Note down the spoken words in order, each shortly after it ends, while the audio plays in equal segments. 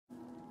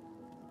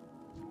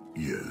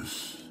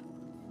Yes.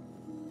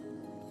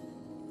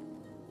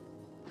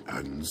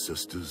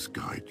 Ancestors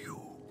guide you.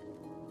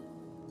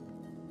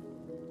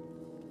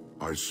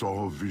 I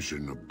saw a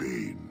vision of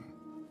Baine.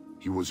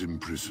 He was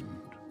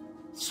imprisoned,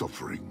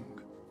 suffering,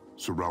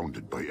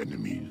 surrounded by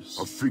enemies.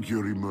 A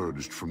figure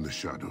emerged from the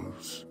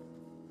shadows.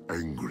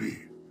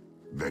 Angry,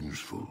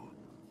 vengeful.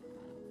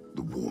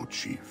 The war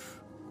chief.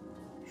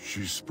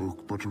 She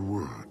spoke but a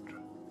word,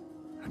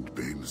 and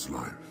Baine's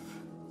life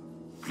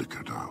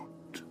flickered out.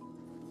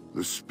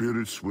 The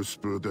spirits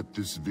whisper that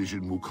this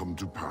vision will come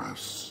to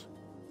pass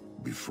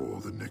before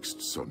the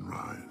next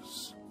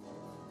sunrise.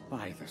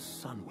 By the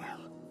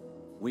Sunwell.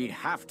 We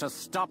have to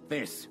stop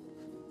this!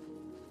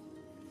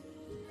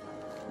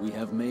 We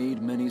have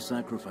made many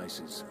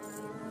sacrifices.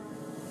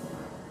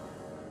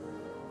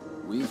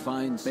 We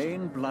find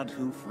Baine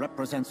Bloodhoof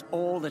represents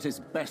all that is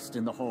best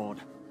in the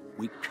Horde.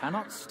 We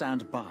cannot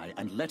stand by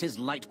and let his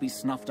light be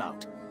snuffed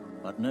out.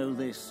 But know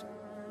this,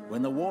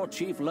 when the War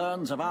Chief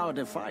learns of our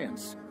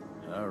defiance,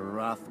 her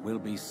wrath will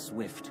be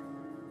swift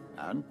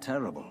and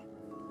terrible.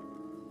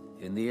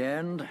 In the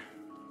end,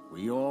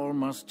 we all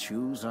must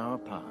choose our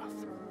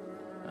path,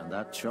 and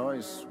that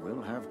choice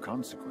will have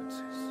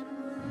consequences.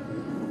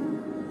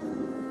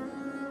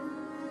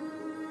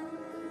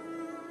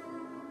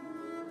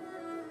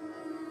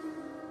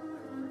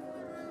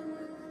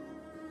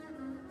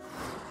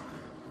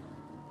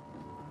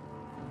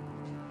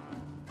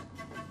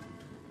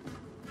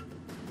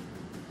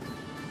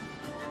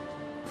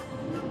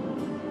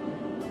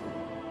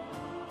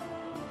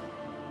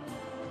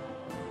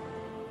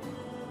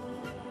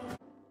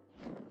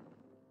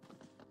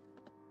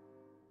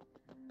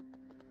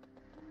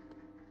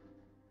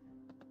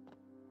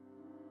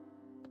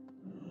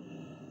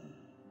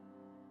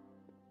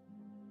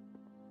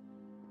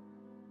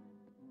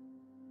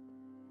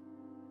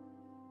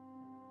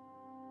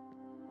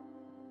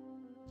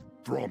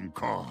 From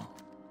Ka.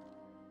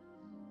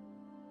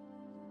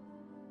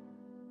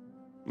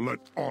 Let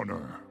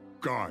honor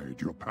guide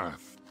your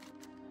path.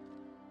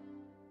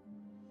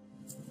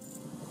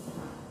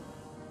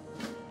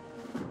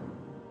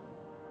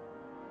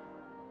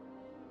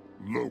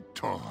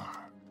 Loktar.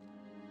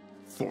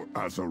 For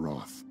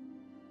Azeroth.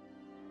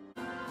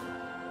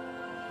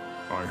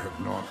 I have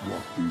not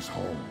walked these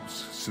halls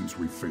since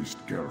we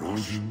faced Garrosh.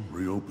 Origin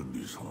reopened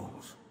these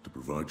halls to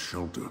provide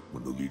shelter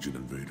when the Legion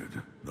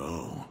invaded.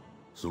 Now,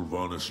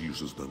 Sylvanas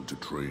uses them to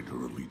train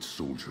her elite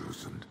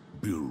soldiers and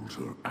build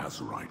her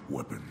Azerite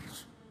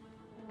weapons.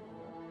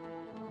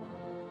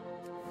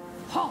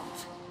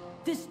 Halt!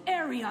 This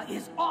area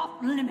is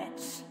off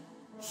limits!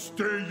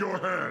 Stay your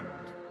hand!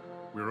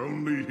 We're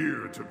only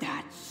here to...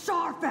 That's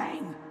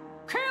Saurfang!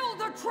 Kill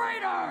the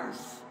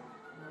traitors!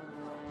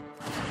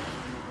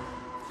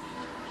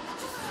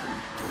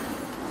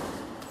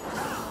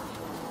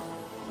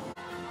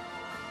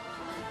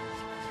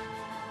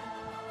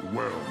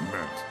 Well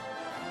met.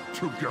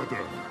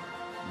 Together,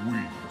 we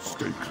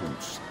stay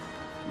close.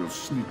 We'll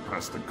sneak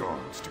past the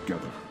guards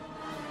together.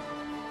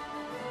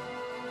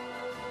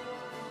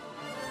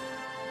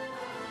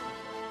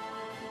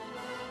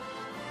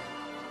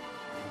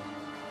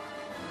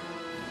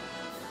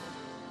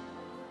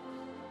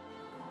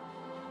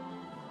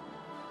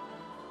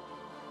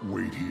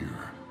 Wait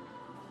here.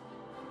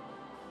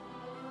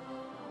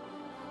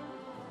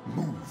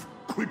 Move,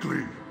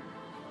 quickly!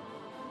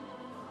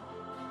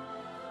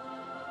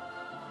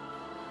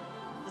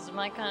 This is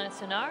my kind of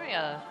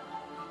scenario.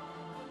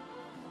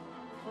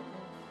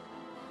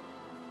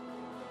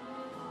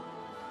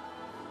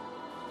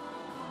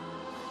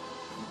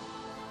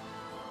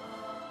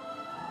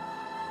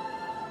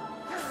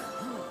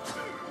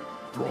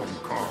 From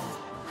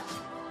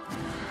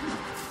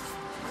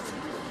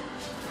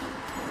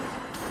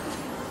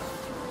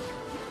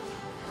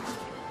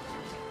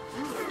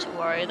Don't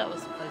worry, that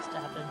was supposed to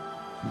happen.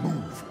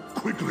 Move,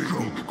 quickly!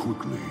 Speak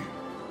quickly,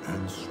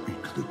 and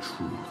speak the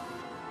truth.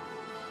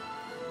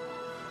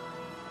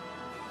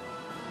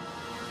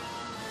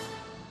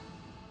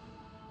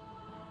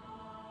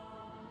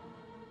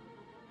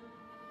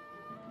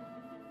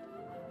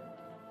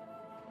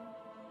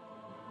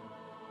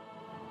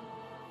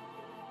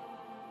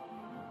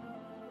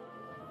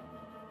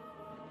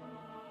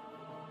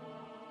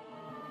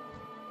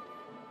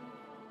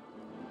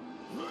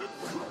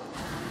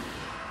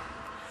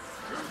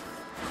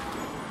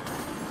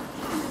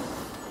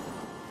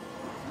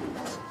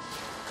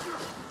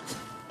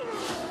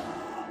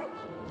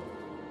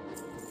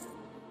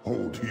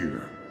 Hold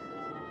here.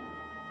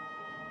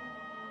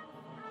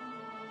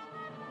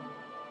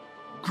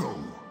 Go.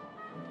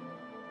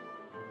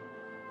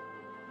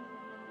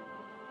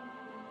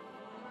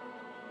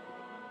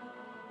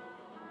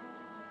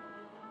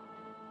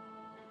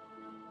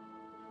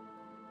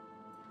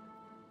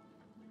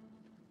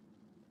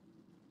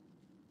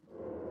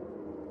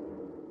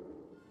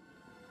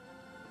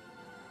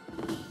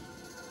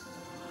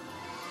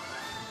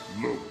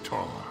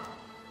 Loktar.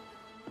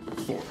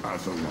 For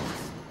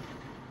Azeroth.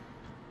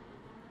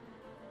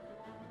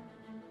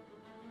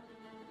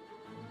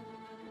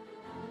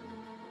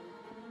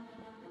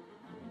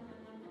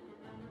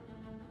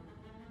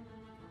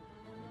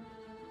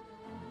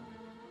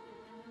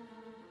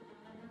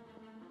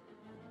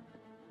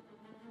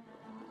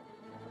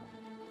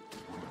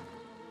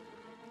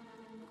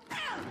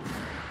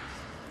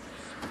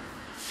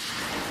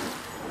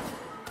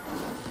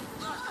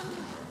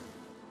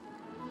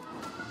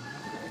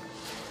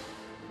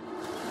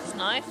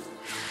 nice.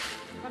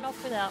 Run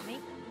off without me.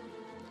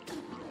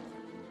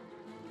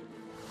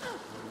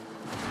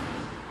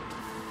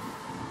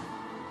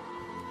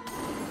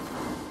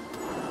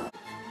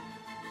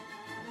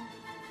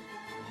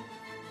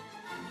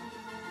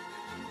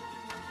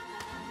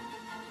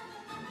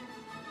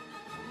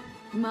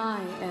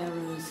 My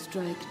arrows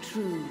strike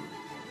true.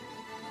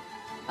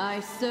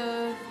 I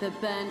serve the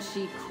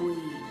Banshee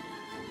Queen.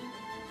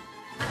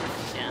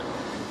 Yeah.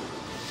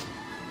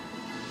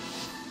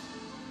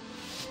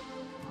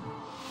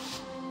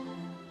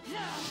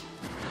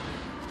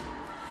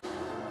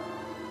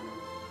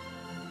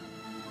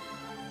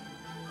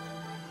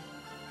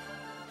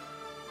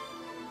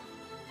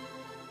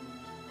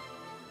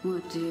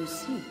 What do you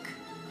seek?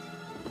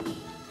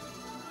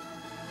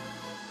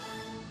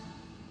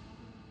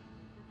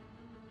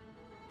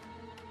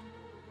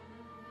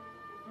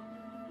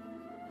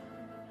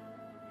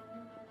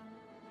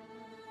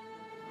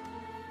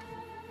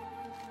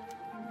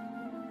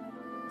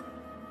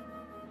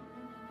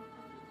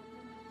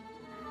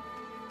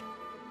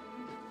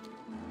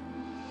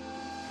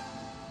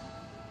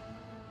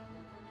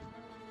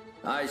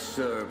 I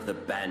serve the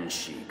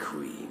Banshee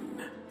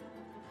Queen.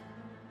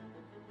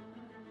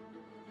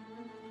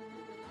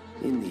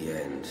 In the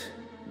end,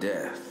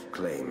 death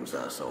claims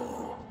us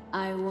all.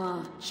 I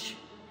watch.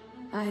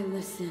 I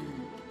listen.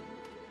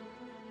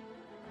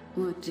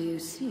 What do you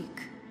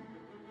seek?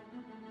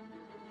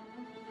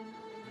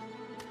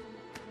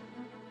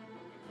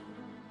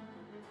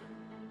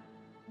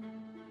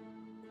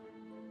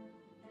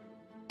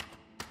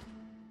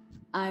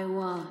 I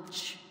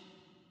watch.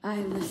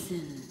 I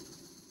listen.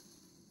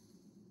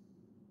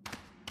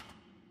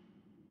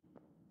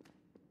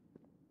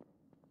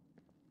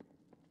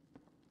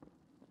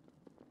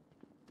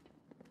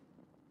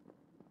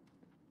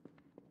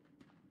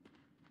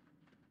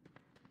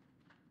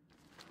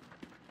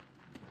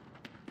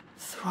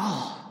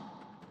 Thrall.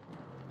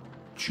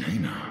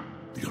 Jaina,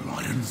 the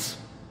Alliance?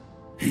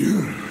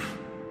 Here?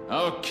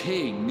 Our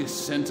king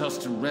sent us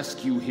to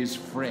rescue his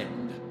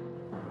friend.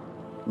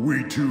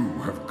 We too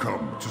have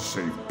come to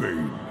save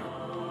Baine.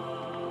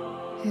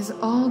 His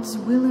odds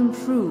will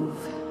improve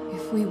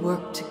if we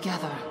work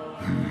together.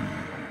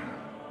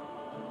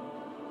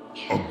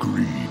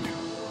 Agreed.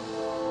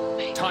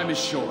 Time is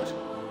short.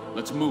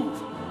 Let's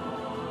move.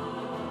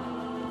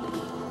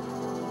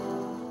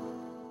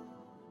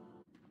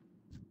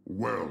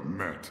 Well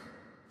met.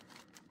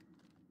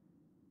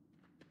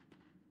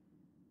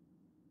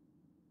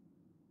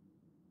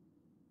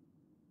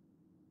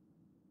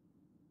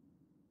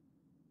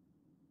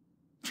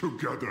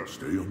 Together.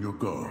 Stay on your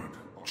guard,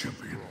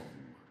 champion.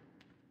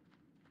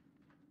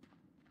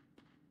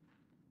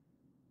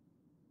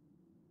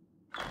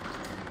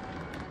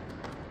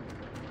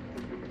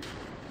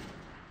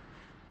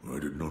 I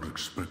did not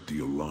expect the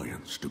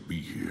Alliance to be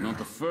here. Not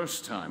the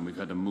first time we've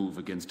had to move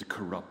against a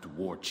corrupt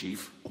war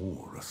chief.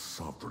 Or a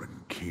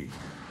sovereign king,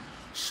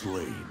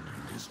 slain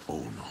in his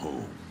own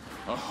home.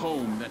 A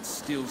home that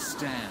still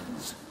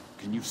stands.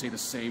 Can you say the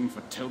same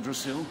for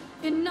Teldrassil?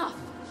 Enough!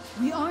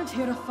 We aren't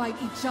here to fight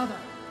each other.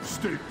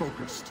 Stay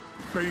focused.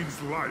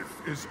 Baine's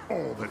life is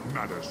all that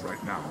matters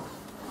right now.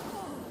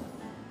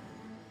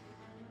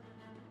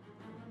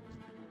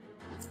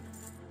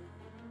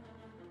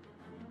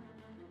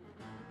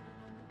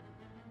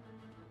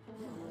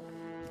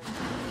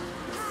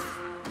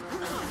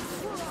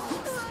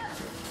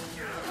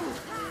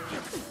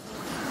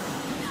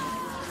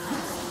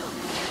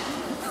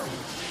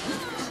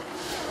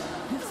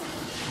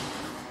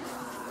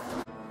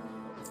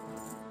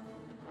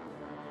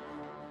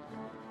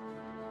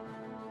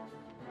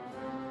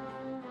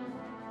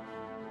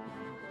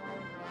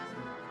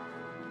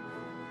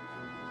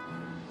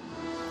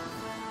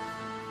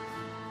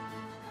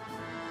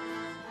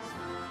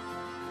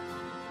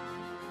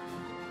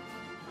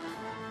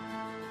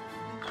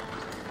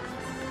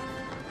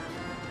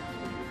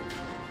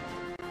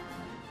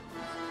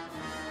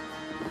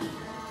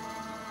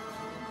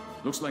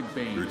 Looks like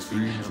Baine It is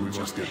being seems we held must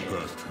just get ahead.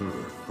 past her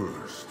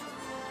first.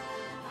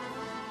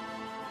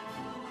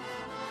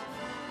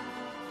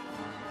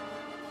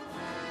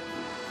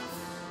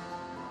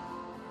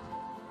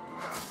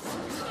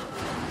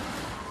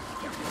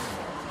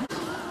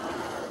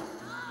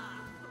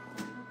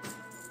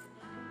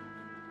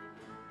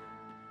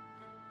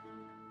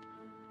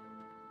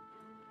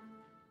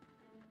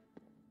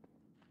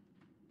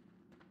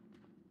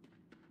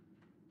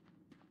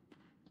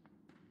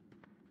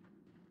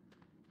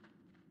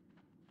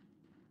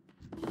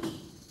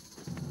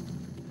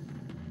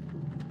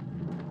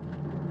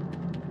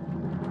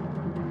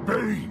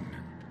 Baine!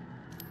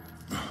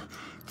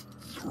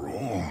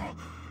 Thrall!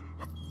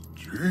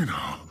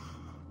 Jaina!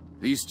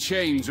 These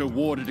chains are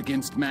warded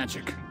against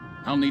magic.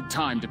 I'll need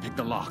time to pick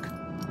the lock.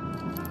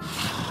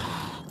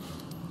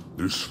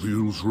 This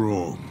feels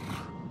wrong.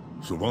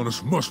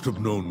 Sylvanas must have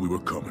known we were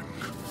coming.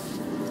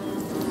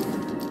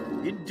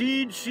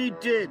 Indeed she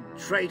did,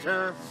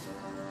 traitor.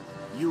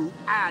 You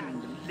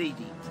and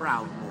Lady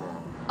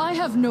Proudmoore. I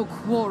have no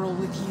quarrel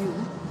with you.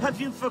 Have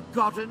you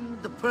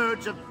forgotten the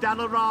Purge of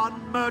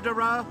Dalaran,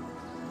 murderer?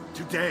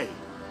 Today,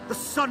 the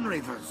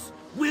Sunreavers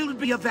will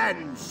be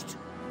avenged!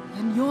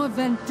 And your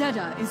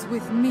vendetta is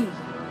with me,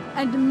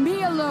 and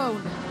me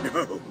alone!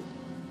 No.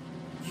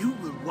 You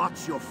will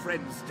watch your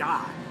friends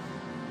die,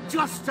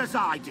 just as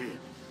I did.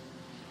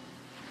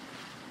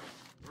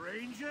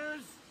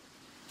 Rangers,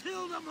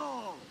 kill them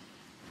all!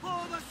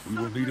 We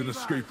will need an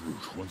escape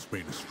route once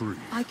Baine is free.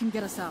 I can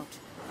get us out,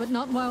 but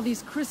not while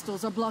these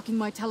crystals are blocking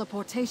my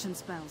teleportation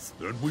spells.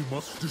 Then we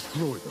must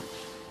destroy them.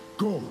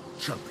 Go,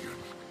 champion.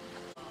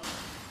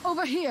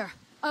 Over here!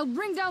 I'll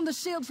bring down the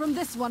shield from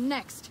this one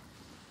next.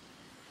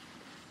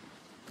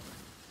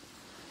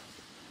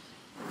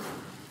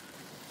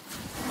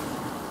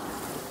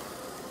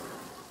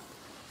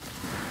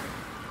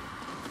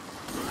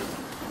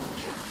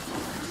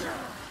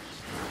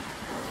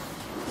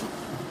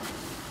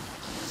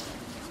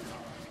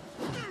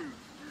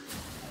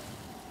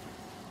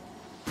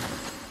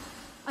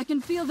 I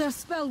can feel their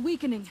spell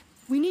weakening.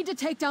 We need to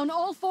take down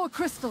all 4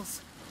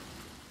 crystals.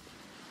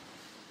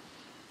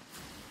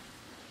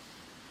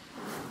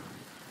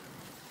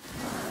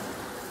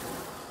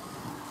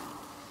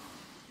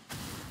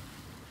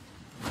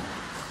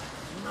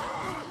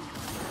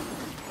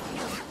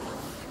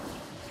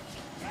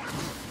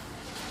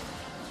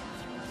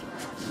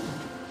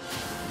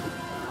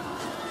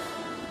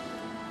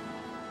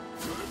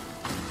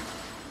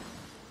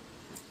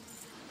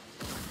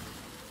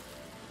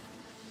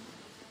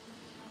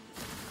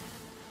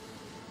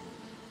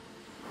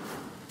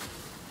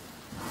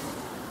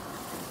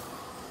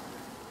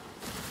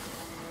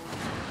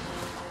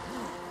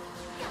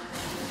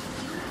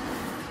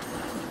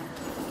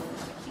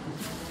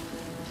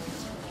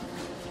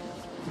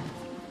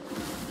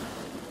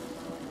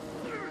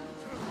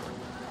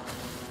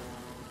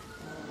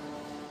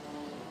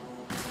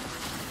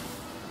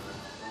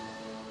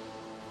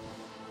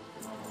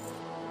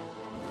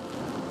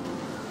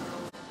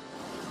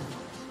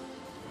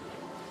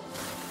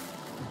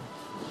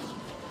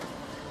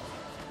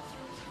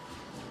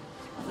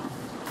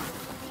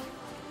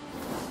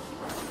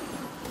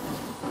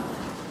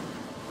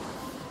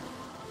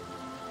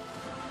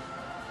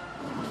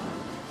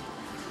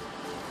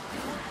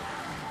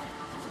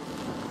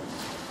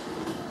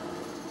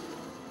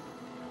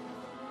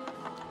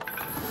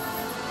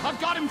 I've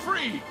got him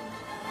free!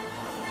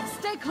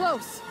 Stay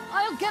close!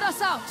 I'll get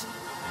us out!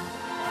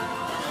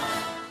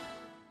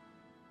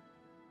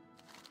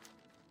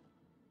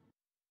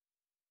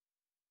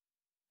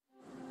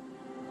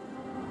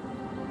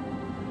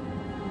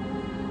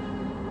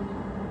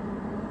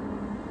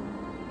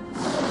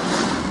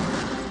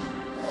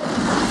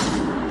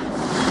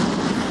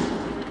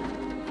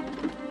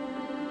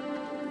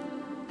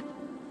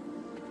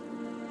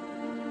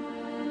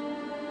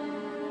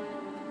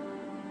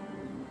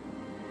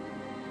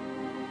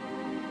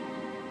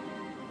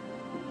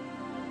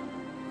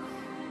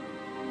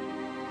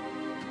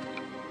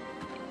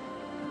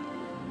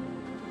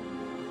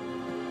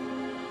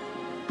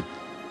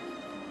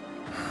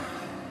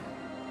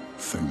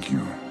 Thank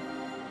you.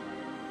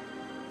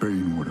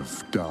 Baine would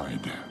have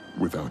died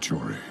without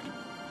your aid.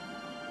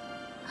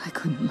 I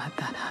couldn't let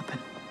that happen.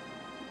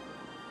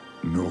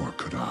 Nor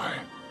could I.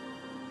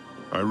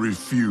 I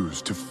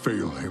refuse to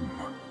fail him.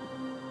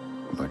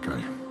 Like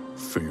I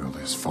failed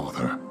his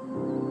father.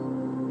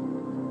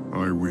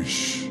 I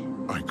wish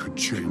I could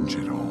change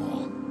it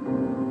all.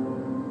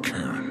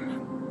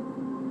 Cairn.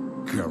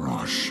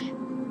 Garrosh.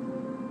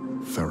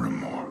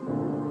 Theramore.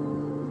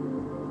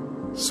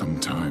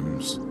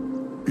 Sometimes,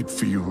 it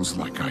feels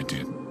like I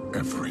did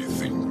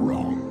everything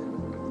wrong.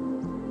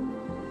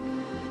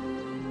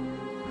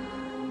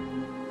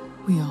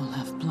 We all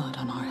have blood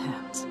on our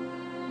hands.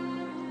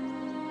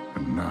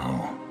 And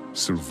now,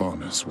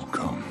 Sylvanas will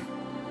come.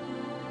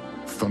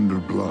 Thunder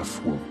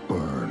Bluff will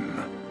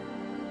burn.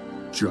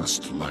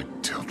 Just like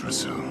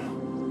Teldrassil.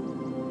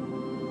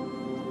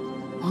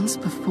 Once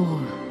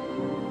before,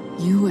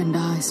 you and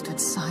I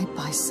stood side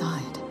by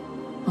side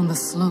on the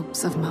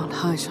slopes of Mount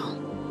Hyjal.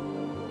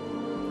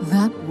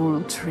 That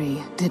world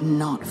tree did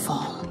not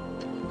fall,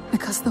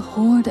 because the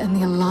Horde and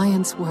the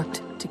Alliance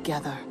worked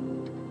together.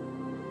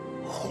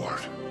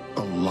 Horde,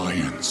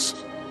 Alliance.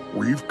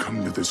 We've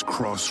come to this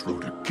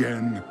crossroad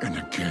again and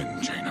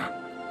again, Jaina.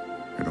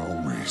 It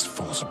always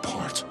falls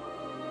apart.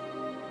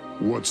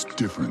 What's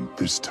different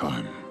this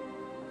time?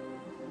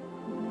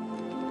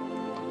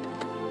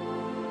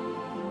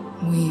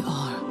 We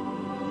are.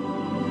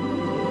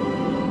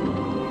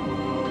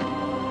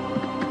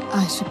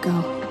 I should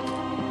go.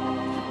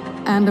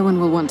 Anduin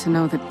will want to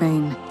know that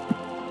Baine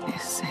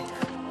is safe.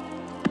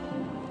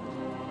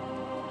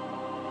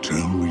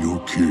 Tell your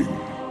king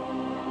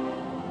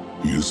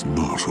he is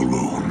not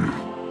alone.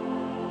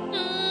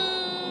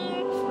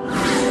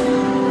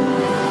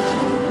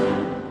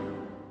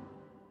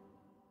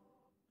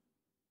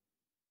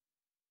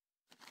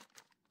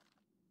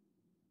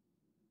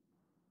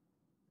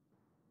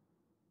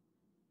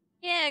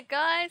 Yeah,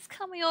 guys,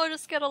 can't we all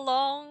just get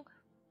along?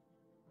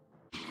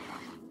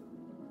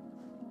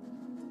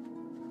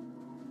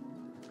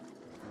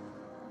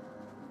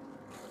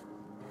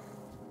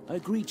 I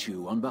greet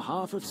you on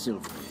behalf of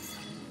Sylvanas.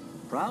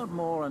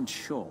 Proudmoore and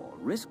Shaw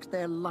risked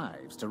their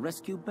lives to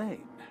rescue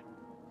Baine.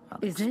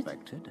 Is it?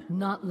 Unexpected.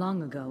 Not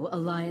long ago,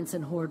 Alliance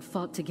and Horde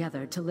fought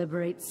together to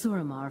liberate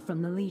Suramar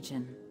from the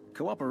Legion.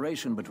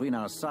 Cooperation between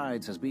our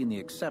sides has been the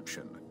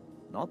exception,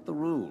 not the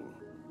rule.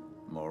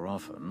 More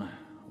often,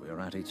 we're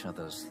at each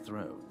other's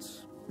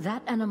throats.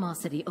 That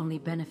animosity only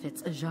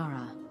benefits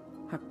Azara.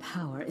 Her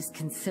power is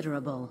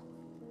considerable.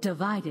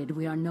 Divided,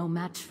 we are no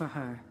match for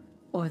her,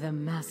 or the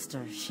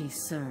master she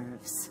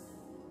serves.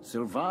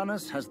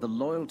 Sylvanas has the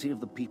loyalty of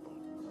the people.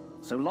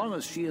 So long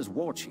as she is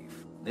war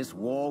chief, this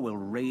war will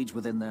rage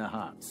within their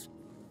hearts.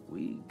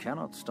 We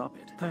cannot stop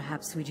it.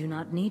 Perhaps we do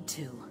not need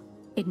to.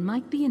 It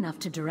might be enough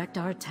to direct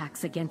our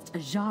attacks against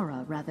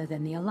Azara rather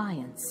than the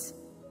Alliance.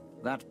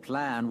 That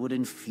plan would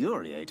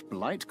infuriate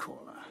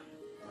Blightcaller,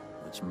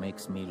 which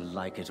makes me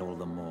like it all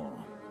the more.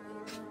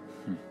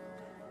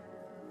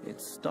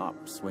 It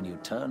stops when you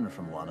turn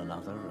from one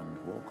another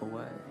and walk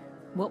away.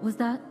 What was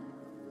that?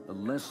 A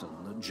lesson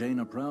that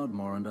Jaina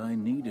Proudmoore and I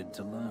needed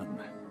to learn.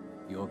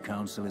 Your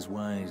counsel is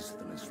wise,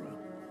 Thalisra.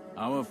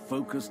 Our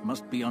focus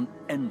must be on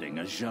ending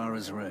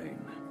Azara's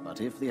reign. But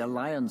if the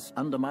Alliance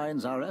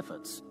undermines our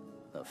efforts,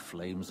 the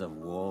flames of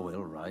war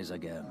will rise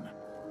again.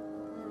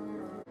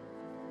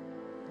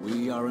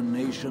 We are a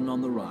nation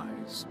on the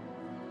rise.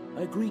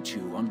 I greet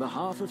you on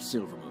behalf of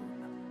Silvermoon.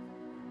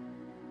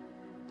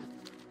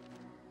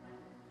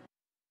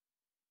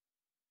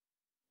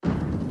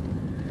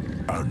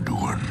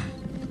 Anduin.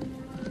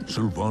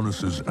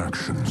 Sylvanas'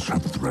 actions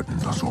have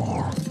threatened us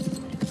all.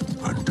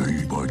 And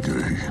day by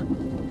day,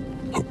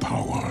 her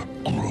power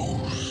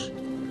grows.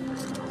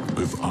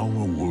 If our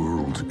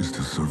world is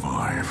to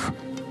survive,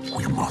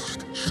 we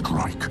must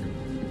strike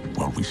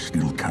while we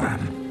still can.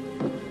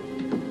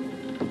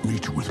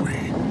 Meet with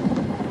me,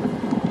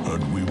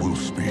 and we will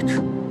speak.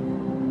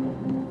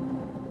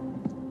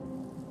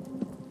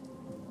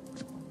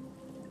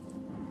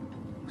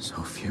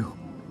 So few.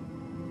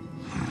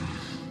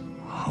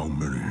 How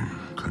many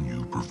can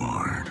you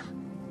provide?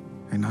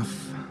 Enough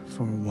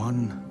for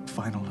one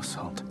final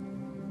assault.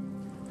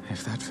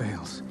 If that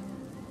fails,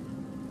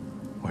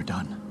 we're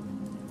done.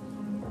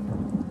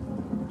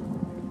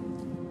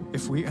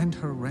 If we end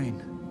her reign,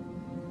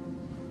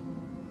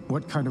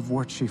 what kind of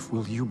war chief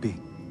will you be?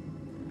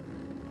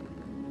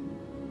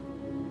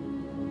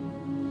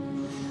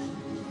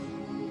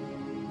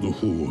 The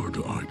Horde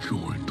I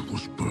joined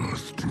was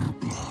birthed in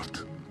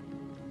blood,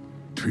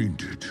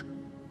 tainted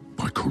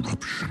by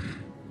corruption.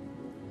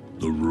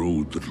 The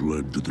road that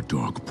led to the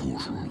Dark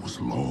Portal was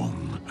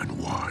long and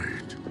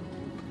wide,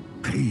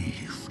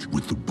 paved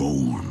with the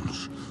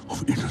bones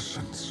of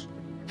innocence.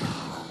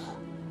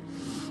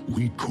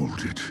 We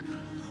called it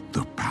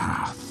the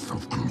Path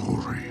of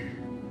Glory.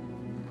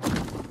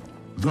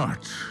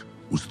 That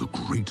was the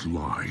great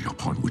lie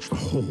upon which the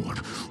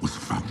Horde was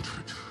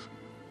founded.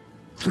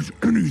 That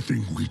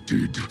anything we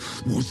did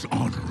was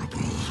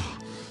honorable.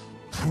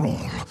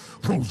 Thrall,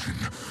 Rosen,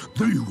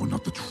 they were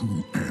not the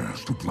true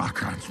heirs to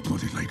Blackhand's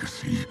bloody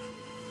legacy.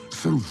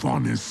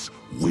 Sylvanas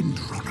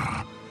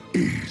Windrunner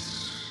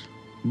is.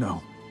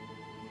 No.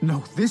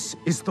 No, this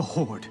is the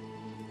Horde.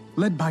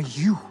 Led by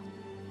you.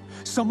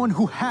 Someone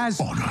who has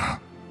honor.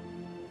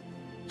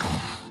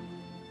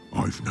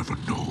 I've never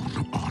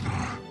known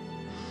honor.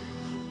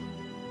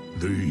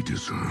 They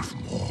deserve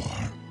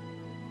more.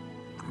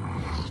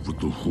 But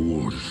the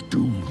Horde is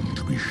doomed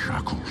to be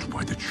shackled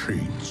by the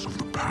chains of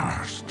the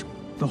past.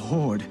 The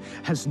Horde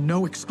has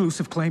no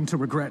exclusive claim to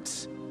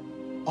regrets.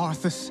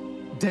 Arthas,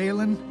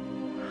 Dalen,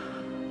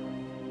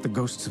 the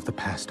ghosts of the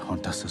past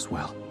haunt us as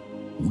well.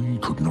 We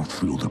could not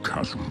fill the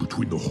chasm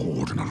between the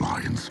Horde and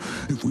Alliance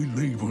if we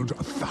labored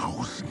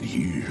 1,000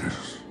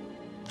 years.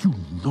 You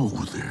know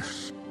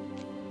this.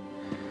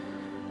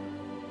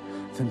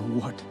 Then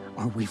what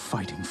are we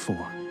fighting for?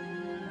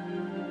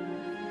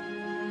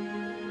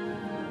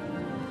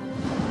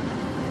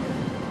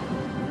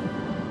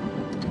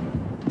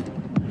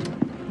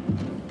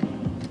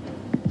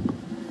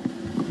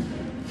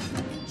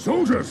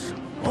 Soldiers,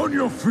 on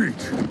your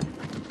feet!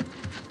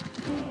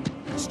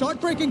 Start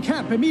breaking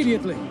camp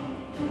immediately!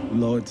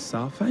 Lord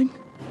Saurfang?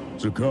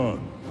 Zakan,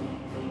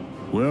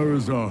 where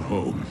is our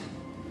home?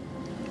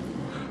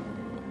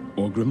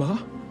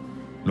 Orgrimmar?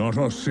 Not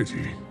our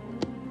city.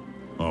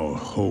 Our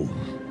home.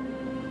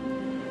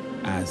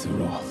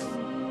 Azeroth.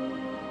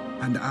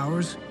 And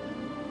ours?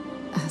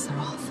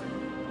 Azeroth.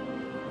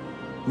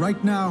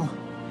 Right now,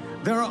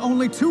 there are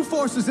only two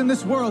forces in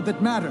this world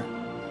that matter.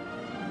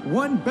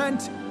 One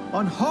bent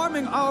on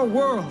harming our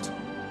world.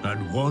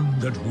 And one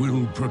that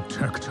will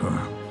protect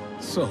her.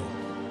 So,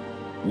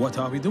 what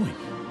are we doing?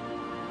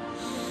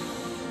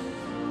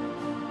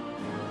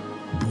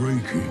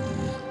 Breaking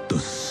the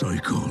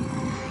cycle.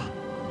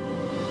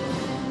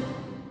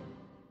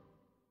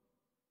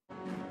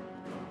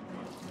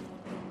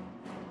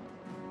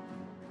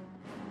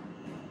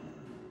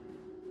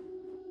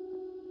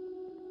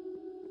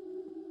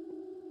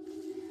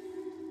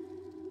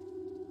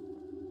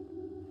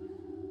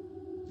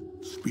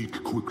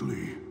 Speak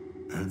quickly,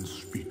 and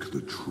speak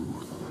the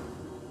truth.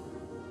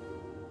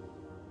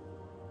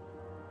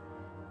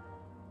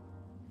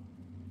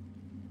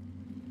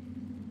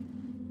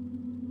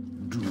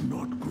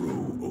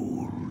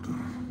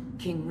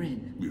 King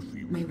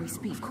Rin, may we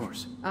speak? Of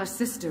course. Our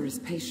sister is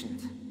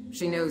patient.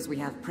 She knows we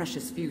have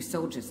precious few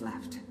soldiers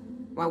left.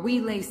 While we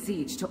lay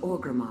siege to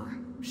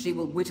Orgrimmar, she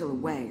will whittle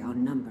away our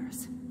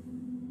numbers.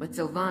 But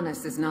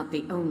Sylvanas is not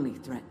the only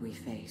threat we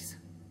face.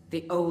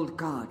 The old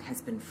god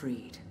has been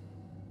freed.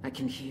 I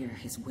can hear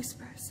his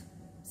whispers,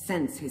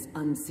 sense his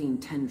unseen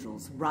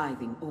tendrils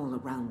writhing all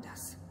around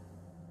us.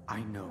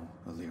 I know,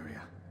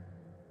 Illyria.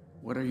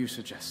 What are you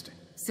suggesting?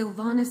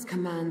 Sylvanas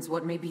commands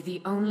what may be the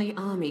only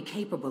army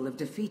capable of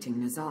defeating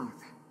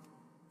N'Zoth.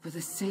 For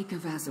the sake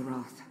of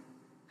Azeroth,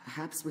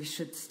 perhaps we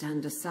should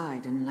stand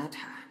aside and let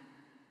her.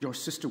 Your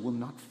sister will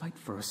not fight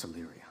for us,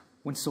 Illyria.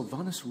 When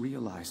Sylvanas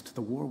realized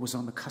the war was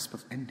on the cusp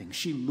of ending,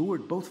 she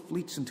lured both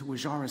fleets into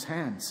Azshara's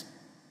hands.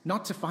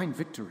 Not to find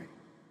victory,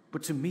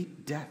 but to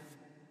meet death.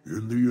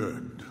 In the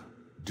end,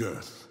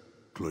 death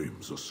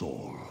claims us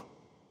all.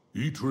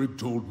 Eitrig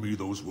told me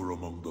those were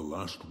among the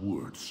last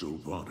words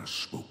Sylvanas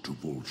spoke to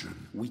Vol'jin.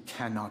 We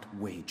cannot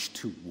wage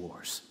two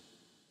wars.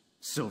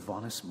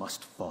 Sylvanas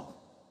must fall.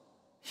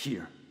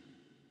 Here.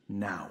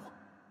 Now.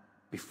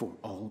 Before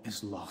all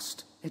is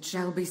lost. It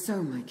shall be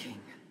so, my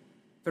king.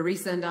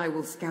 Farisa and I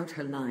will scout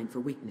her line for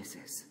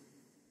weaknesses.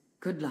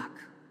 Good luck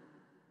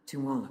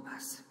to all of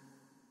us.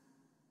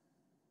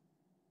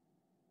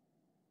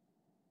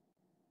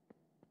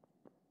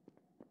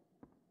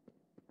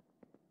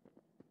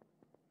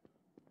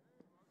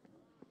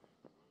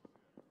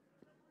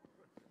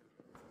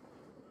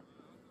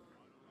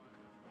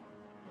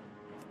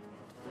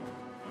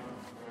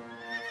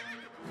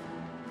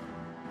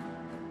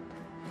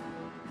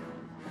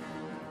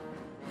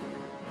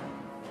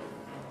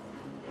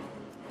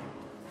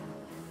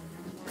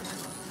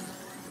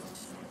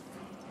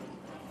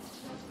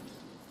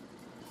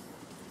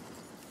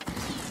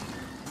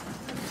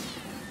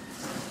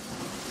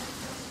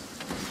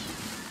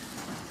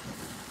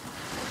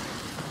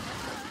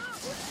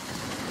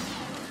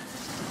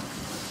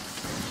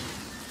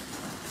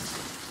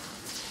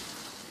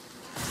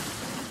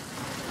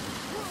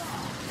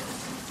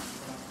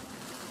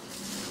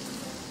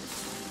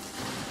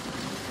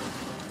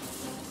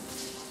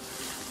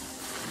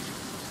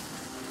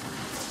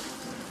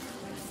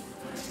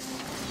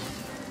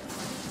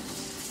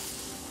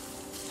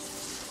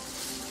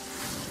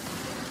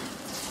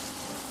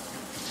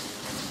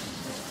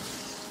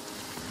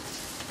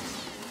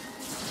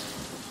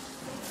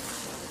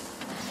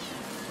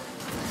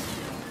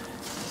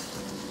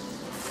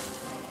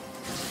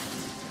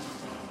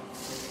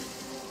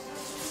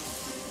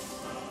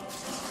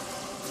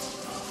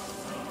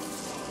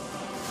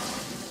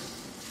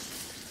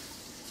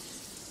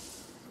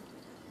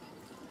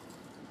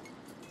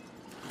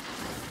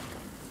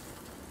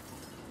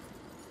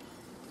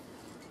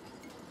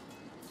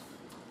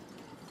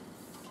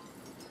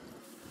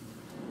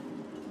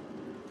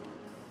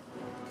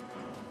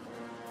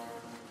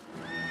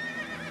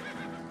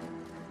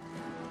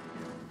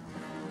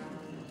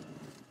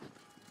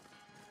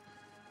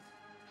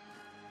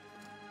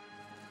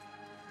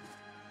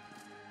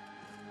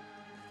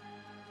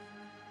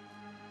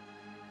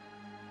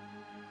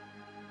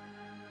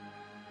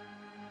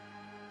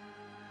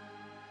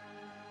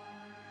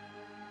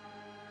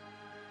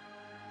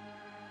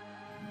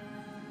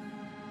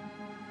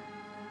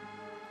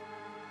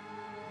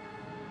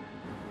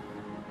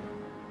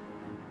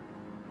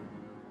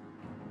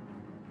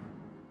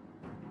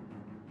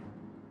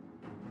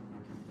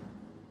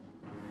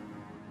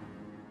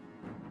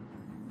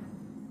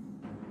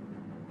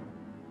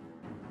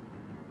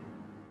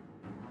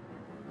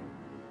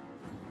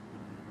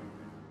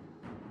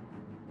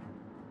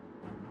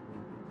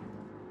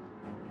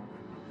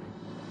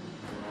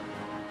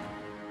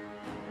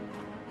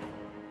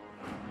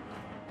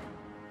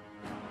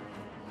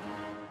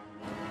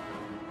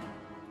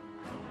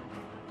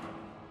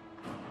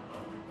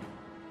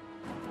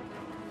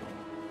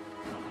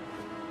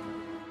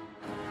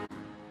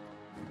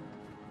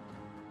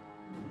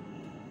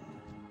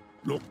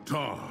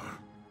 Loktar.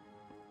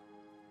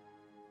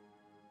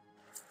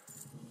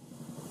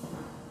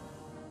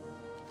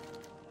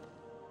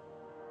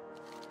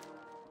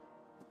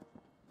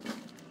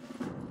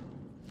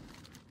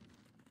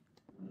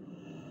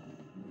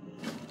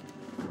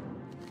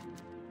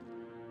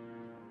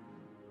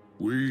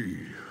 We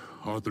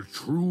are the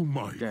true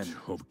might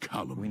of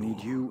Kalimdor. We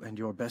need you and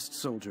your best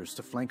soldiers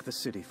to flank the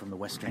city from the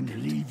western gate.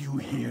 And leave you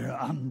here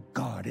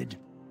unguarded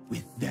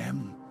with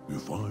them?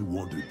 If I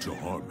wanted to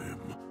harm him,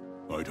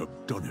 I'd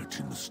have done it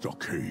in the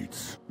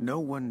stockades. No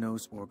one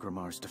knows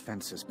Orgrimmar's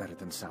defenses better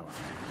than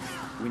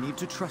Saurfang. We need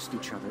to trust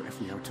each other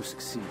if we are to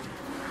succeed.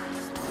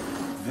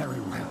 Very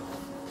well.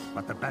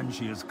 But the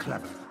Banshee is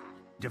clever.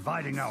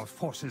 Dividing our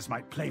forces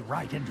might play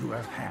right into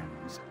her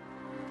hands.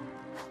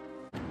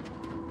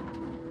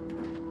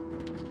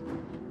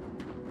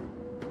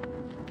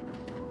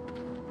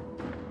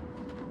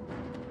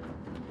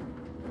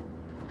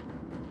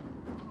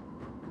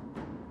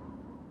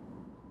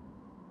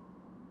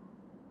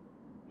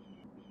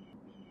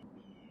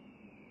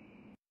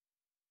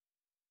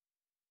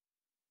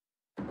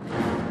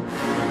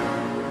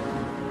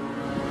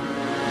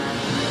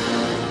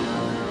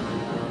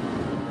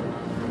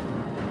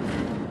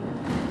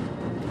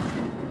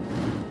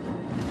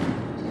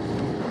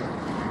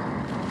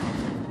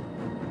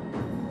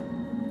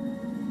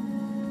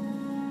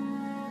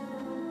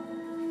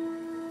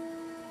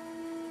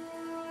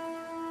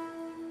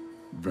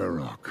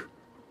 Varrock,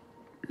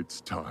 it's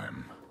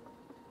time.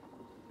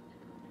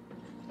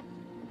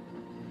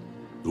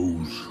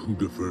 Those who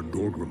defend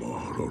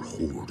Orgrimmar are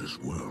Horde as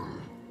well.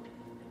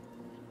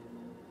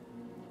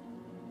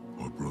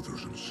 Our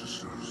brothers and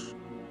sisters.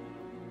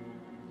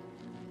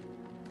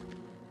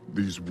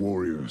 These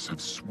warriors have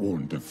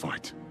sworn to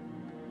fight.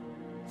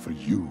 For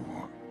you.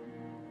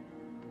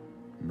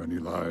 Many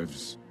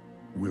lives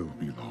will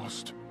be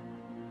lost.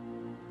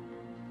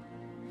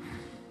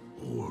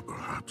 Or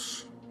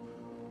perhaps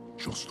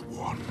just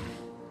one.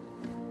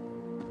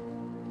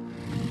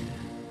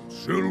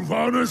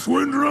 Sylvanas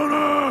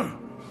Windrunner!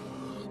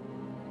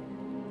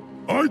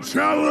 I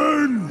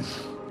challenge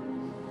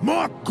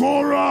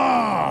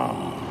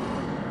Makora!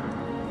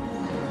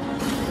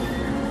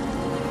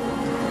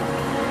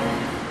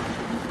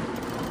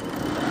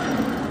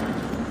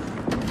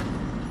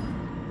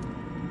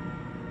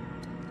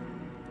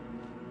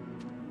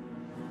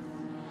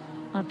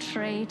 A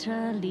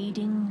traitor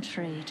leading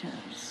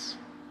traitors.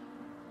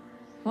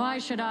 Why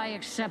should I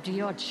accept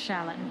your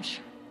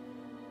challenge?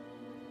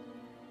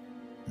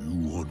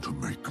 You want to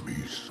make me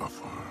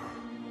suffer.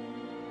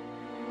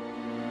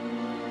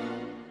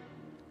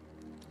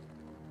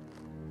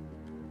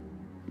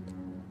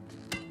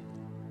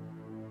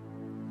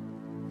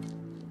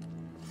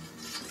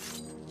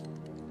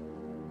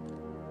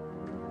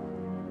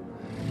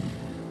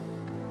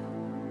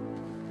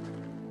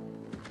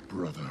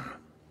 Brother,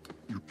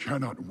 you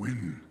cannot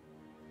win.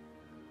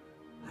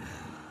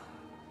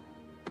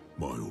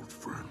 My old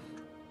friend.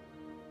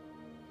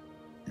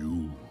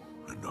 You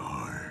and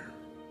I.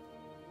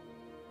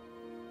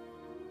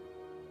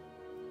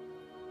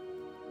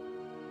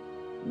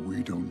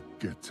 We don't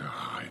get to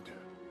hide.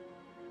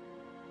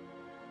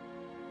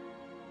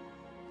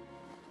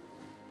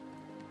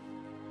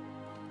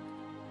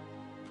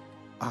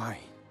 I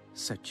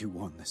set you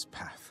on this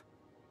path.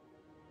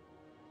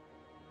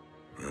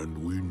 And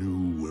we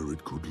knew where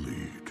it could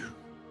lead.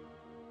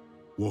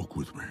 Walk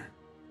with me.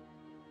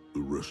 The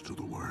rest of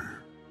the way.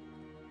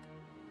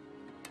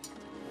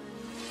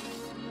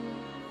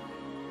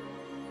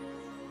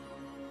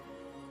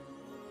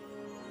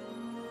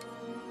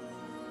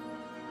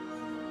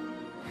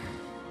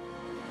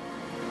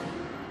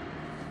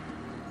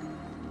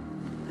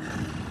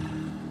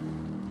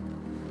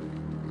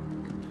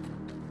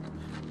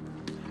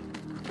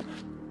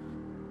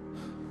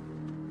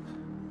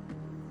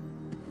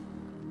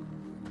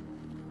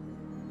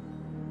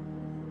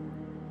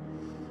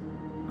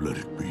 Let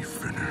it be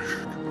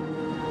finished.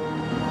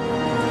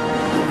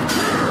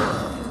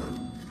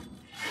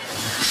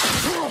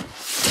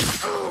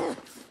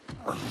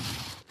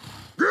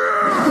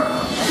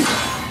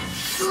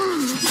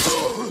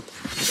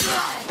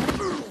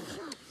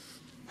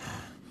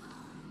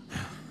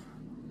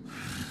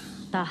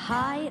 The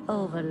High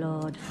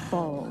Overlord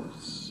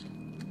falls.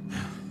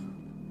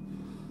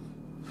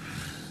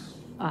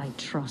 I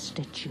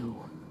trusted you.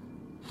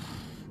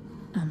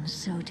 And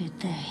so did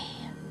they.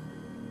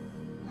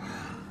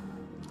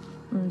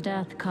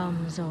 Death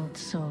comes, old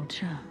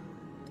soldier.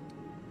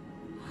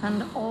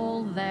 And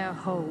all their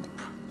hope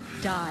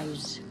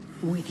dies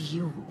with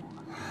you.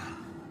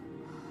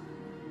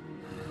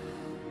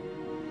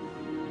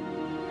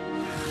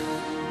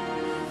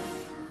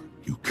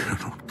 You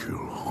cannot kill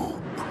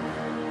hope.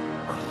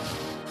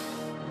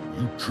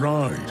 You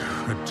tried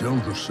at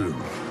Teldrassil.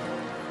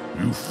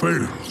 You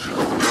failed.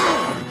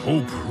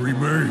 Hope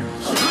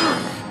remains.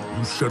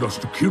 You set us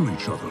to kill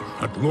each other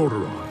at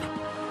Lordaeron.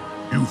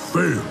 You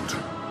failed.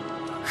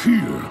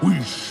 Here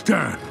we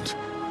stand.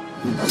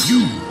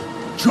 You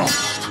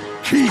just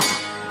keep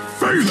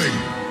failing.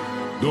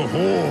 The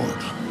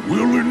Horde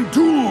will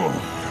endure.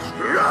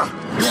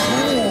 The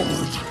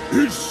Horde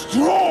is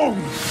strong.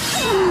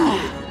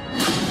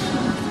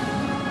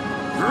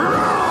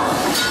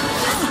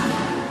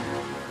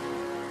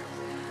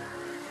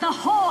 The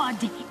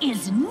Horde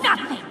is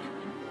nothing.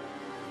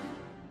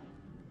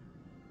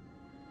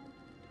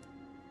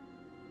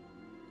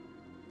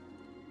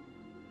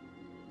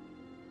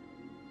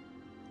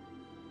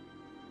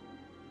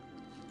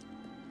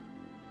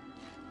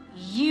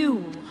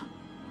 You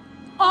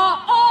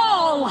are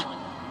all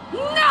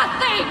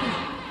nothing!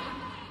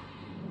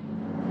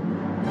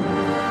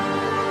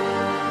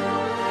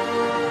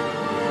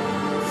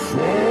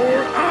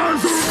 For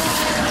Azeroth!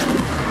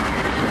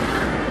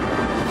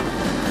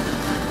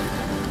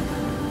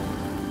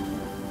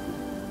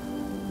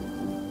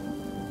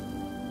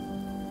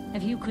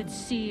 If you could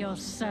see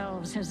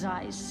yourselves as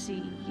I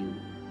see you.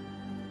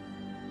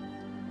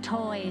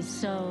 Toy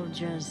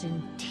soldiers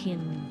in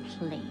tin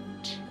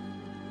plate.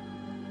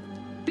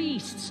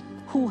 Beasts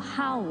who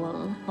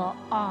howl for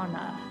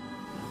honor,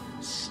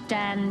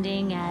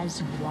 standing as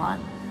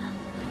one.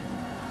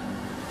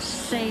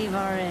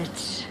 Savor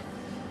it.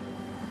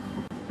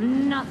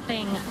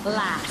 Nothing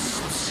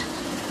lasts.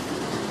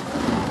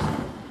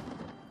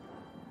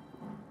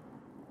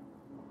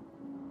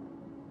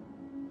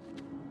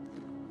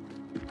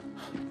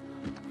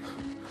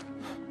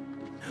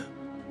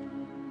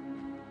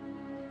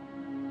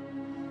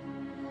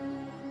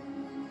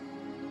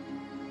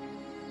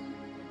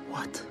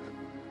 What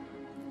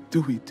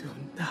do we do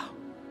now?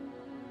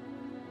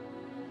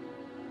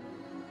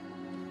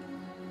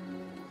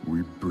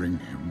 We bring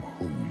him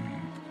home.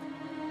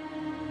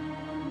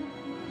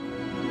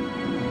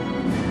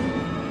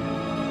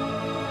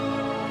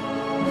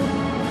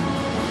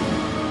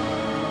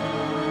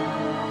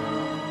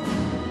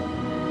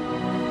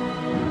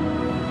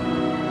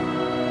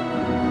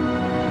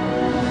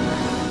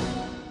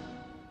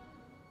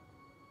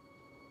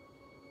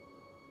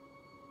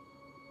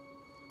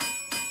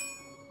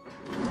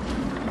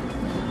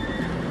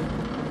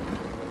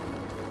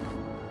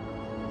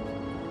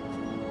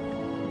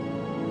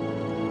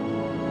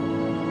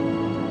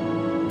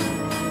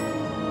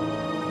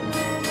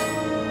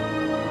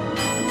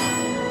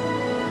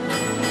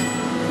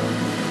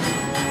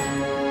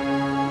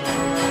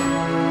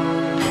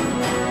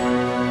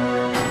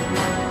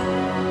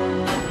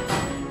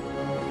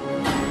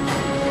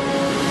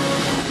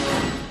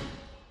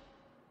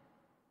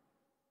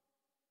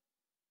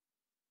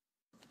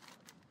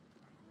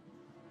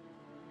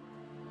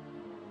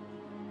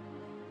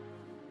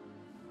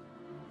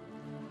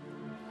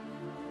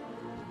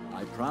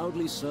 I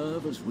proudly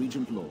serve as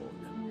Regent Lord.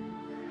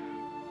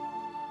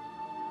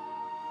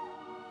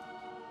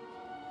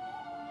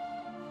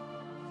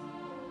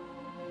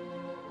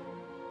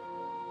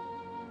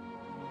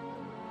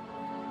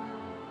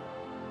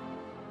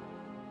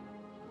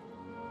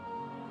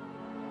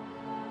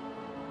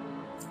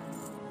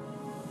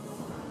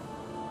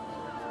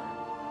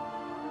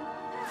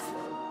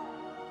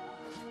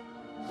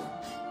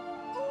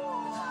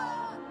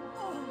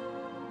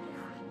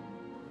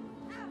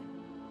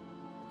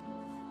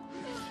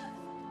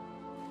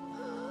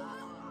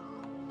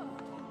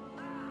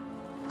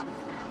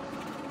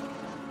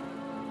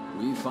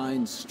 We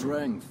find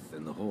strength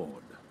in the Horde.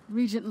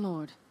 Regent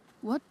Lord,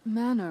 what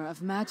manner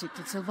of magic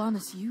did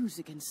Sylvanas use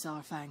against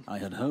Saurfang? I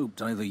had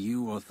hoped either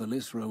you or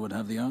Thylisra would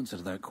have the answer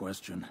to that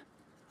question.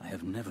 I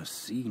have never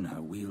seen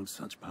her wield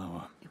such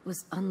power. It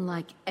was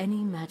unlike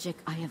any magic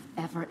I have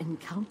ever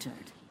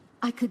encountered.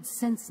 I could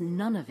sense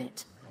none of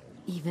it,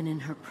 even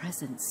in her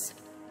presence.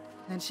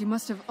 Then she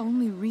must have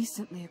only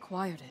recently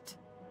acquired it,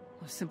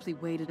 or simply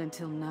waited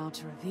until now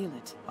to reveal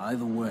it.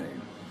 Either way,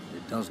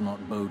 it does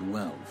not bode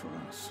well for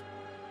us.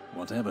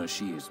 Whatever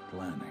she is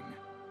planning,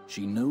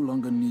 she no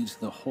longer needs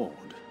the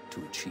Horde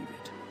to achieve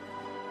it.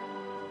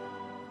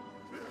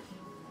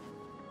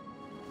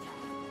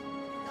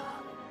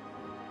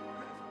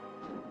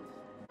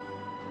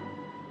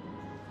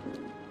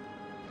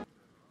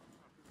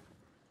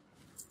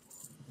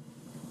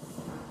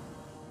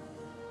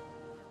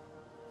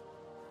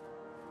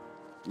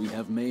 We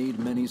have made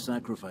many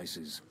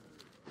sacrifices.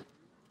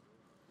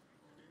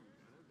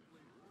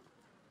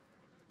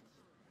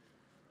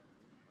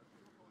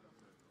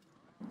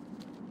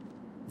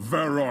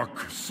 Varrock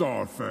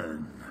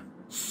Saurfang,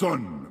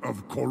 son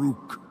of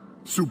Koruk,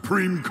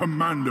 supreme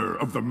commander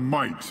of the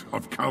might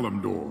of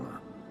Kalimdor,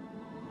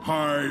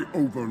 high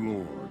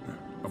overlord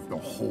of the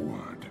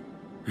Horde.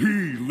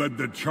 He led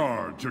the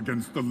charge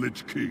against the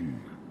Lich King.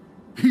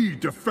 He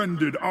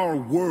defended our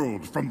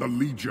world from the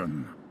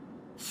Legion.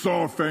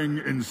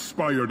 Saurfang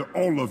inspired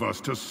all of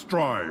us to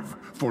strive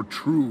for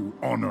true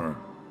honor,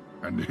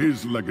 and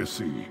his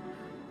legacy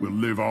will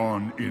live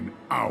on in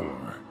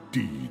our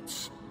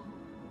deeds.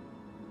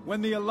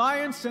 When the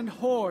Alliance and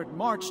Horde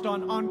marched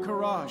on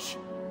Ahn'Qiraj,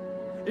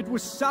 it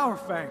was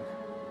Saurfang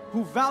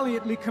who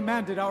valiantly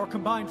commanded our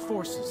combined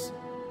forces.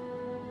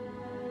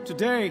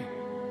 Today,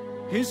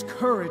 his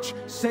courage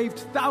saved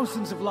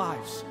thousands of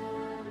lives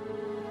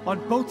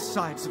on both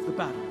sides of the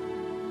battle.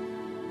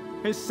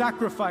 His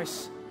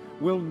sacrifice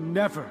will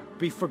never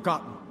be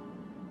forgotten.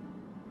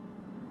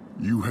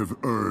 You have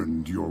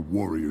earned your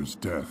warrior's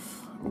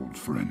death, old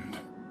friend.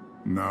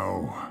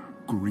 Now,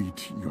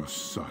 greet your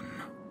son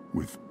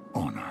with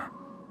honor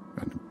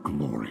and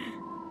glory.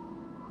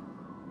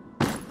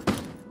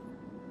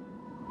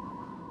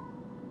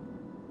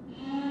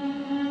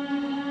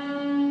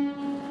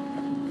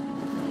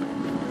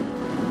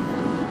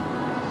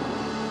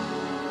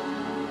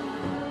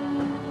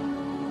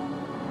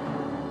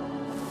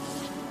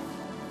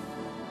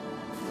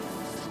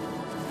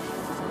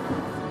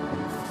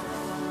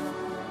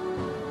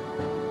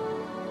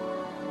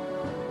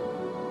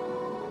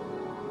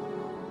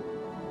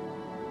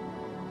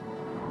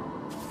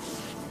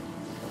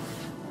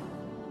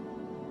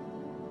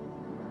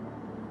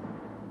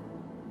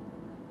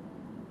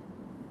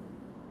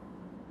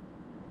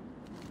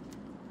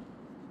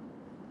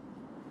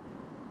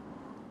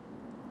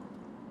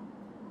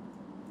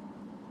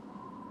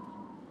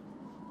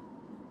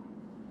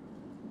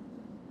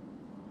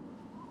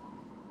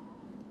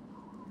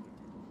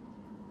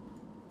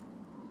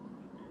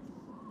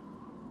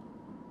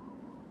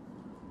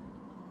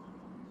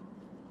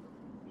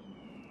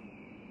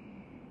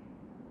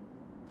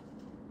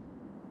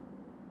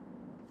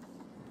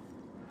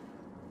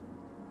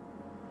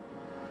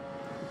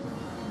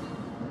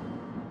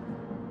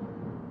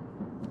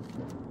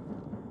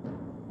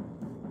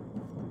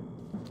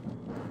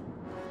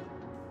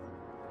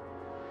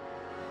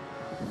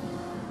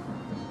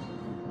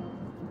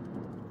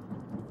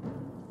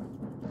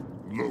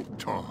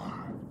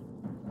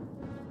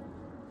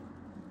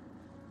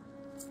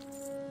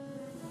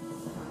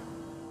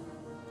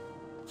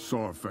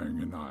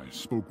 Saurfang and I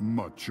spoke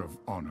much of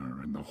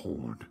honor in the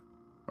Horde.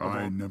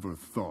 I never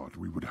thought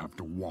we would have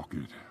to walk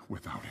it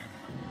without him.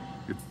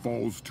 It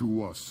falls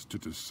to us to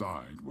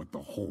decide what the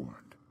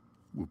Horde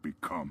will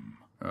become.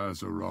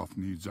 Azeroth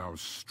needs our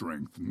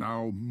strength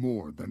now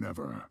more than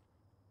ever.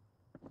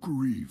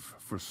 Grieve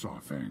for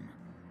Saurfang,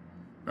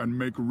 and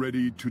make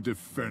ready to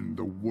defend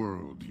the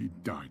world he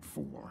died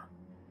for.